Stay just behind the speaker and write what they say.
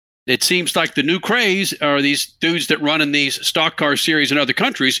it seems like the new craze are these dudes that run in these stock car series in other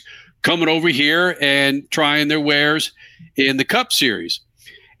countries coming over here and trying their wares in the Cup Series.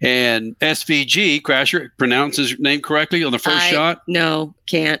 And SVG, Crasher, pronounces his name correctly on the first shot? No,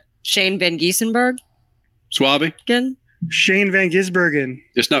 can't. Shane Van Giesenberg? Swabby? Again? Shane Van Gisbergen.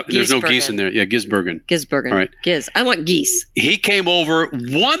 There's no geese in there. Yeah, Gisbergen. Gisbergen. All right. Giz. I want geese. He came over,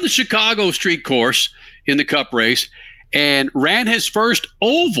 won the Chicago Street Course in the Cup race, and ran his first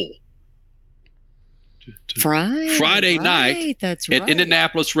oval Friday night at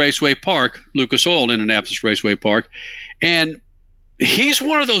Indianapolis Raceway Park, Lucas Oil Indianapolis Raceway Park. And he's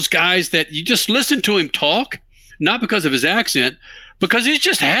one of those guys that you just listen to him talk, not because of his accent, because he's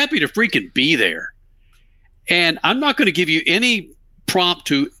just happy to freaking be there. And I'm not going to give you any prompt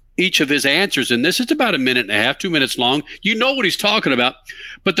to each of his answers in this. It's about 1.5 minutes, 2 minutes long. You know what he's talking about.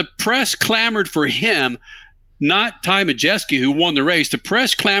 But the press clamored for him, not Ty Majeski, who won the race. The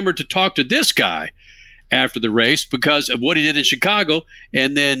press clamored to talk to this guy after the race because of what he did in Chicago.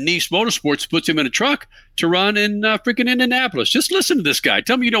 And then Nice Motorsports puts him in a truck to run in freaking Indianapolis. Just listen to this guy.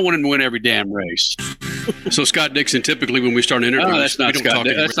 Tell me you don't want him to win every damn race. So Scott Dixon, typically when we start an interview, that's not Scott.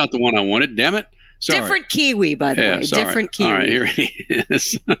 That's not the one I wanted. Damn it. Sorry. Different Kiwi, by the way. Sorry. Different Kiwi. All right, here he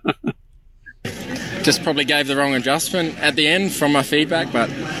is. Just probably gave the wrong adjustment at the end from my feedback, but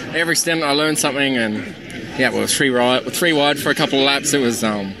every stint I learned something, and yeah, well, three wide for a couple of laps. It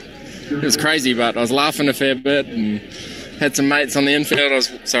was crazy, but I was laughing a fair bit and had some mates on the infield. I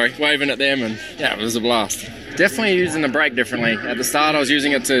was waving at them, and yeah, it was a blast. Definitely using the brake differently. At the start, I was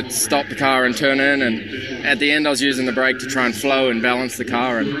using it to stop the car and turn in, and at the end, I was using the brake to try and flow and balance the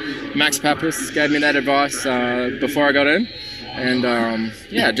car. And Max Pappas gave me that advice before I got in. And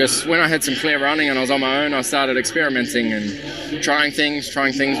just when I had some clear running and I was on my own, I started experimenting and trying things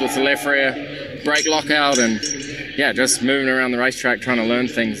with the left rear brake lockout, and yeah, just moving around the racetrack trying to learn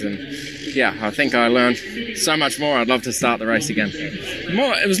things. And yeah, I think I learned so much more. I'd love to start the race again.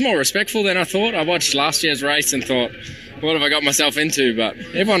 It was more respectful than I thought. I watched last year's race and thought, what have I got myself into? But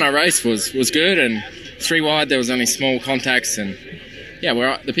everyone I raced was good, and 3 wide, there was only small contacts, and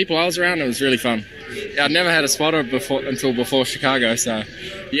yeah, the people I was around, it was really fun. I'd never had a spotter until before Chicago, so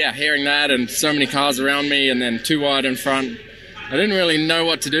yeah, hearing that and so many cars around me and then 2 wide in front, I didn't really know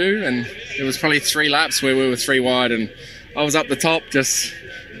what to do, and it was probably 3 laps where we were 3 wide, and I was up the top just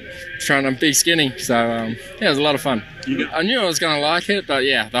trying to be skinny, so yeah, it was a lot of fun. I knew I was going to like it, but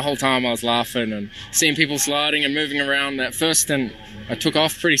yeah, the whole time I was laughing and seeing people sliding and moving around. That first stint, I took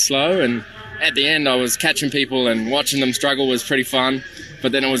off pretty slow, and at the end I was catching people and watching them struggle was pretty fun,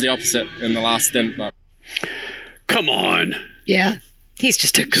 but then it was the opposite in the last stint. But come on. Yeah, he's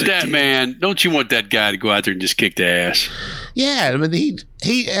just a good dude. Man. Don't you want that guy to go out there and just kick the ass? Yeah, I mean,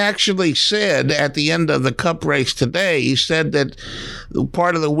 he actually said at the end of the Cup race today, he said that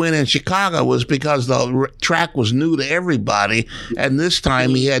part of the win in Chicago was because the track was new to everybody, and this time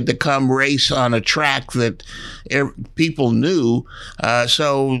he had to come race on a track that people knew.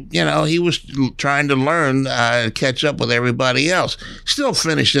 So, you know, he was trying to learn and catch up with everybody else. Still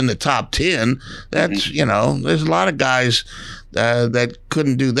finished in the top 10. That's, you know, there's a lot of guys that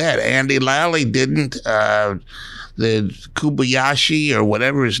couldn't do that. Andy Lally didn't. The Kobayashi or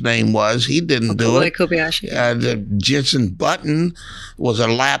whatever his name was, he didn't do it. Kobayashi. The Jensen Button was a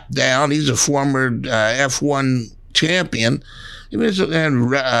lap down. He's a former F1 champion.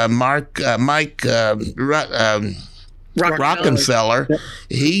 And Mike Rockenfeller,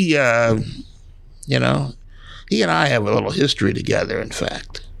 he and I have a little history together, in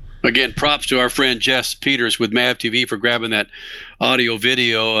fact. Again, props to our friend Jess Peters with MAV TV for grabbing that audio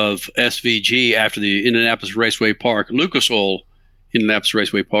video of SVG after the Indianapolis Raceway Park, Lucas Oil Indianapolis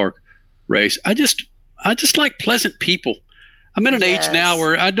Raceway Park race. I just like pleasant people. I'm at an age now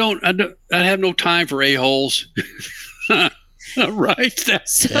where I have no time for a-holes. Right.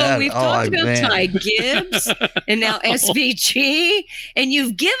 So we've talked about Ty Gibbs and now SVG, and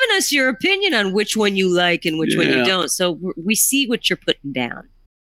you've given us your opinion on which one you like and which one you don't. So we see what you're putting down.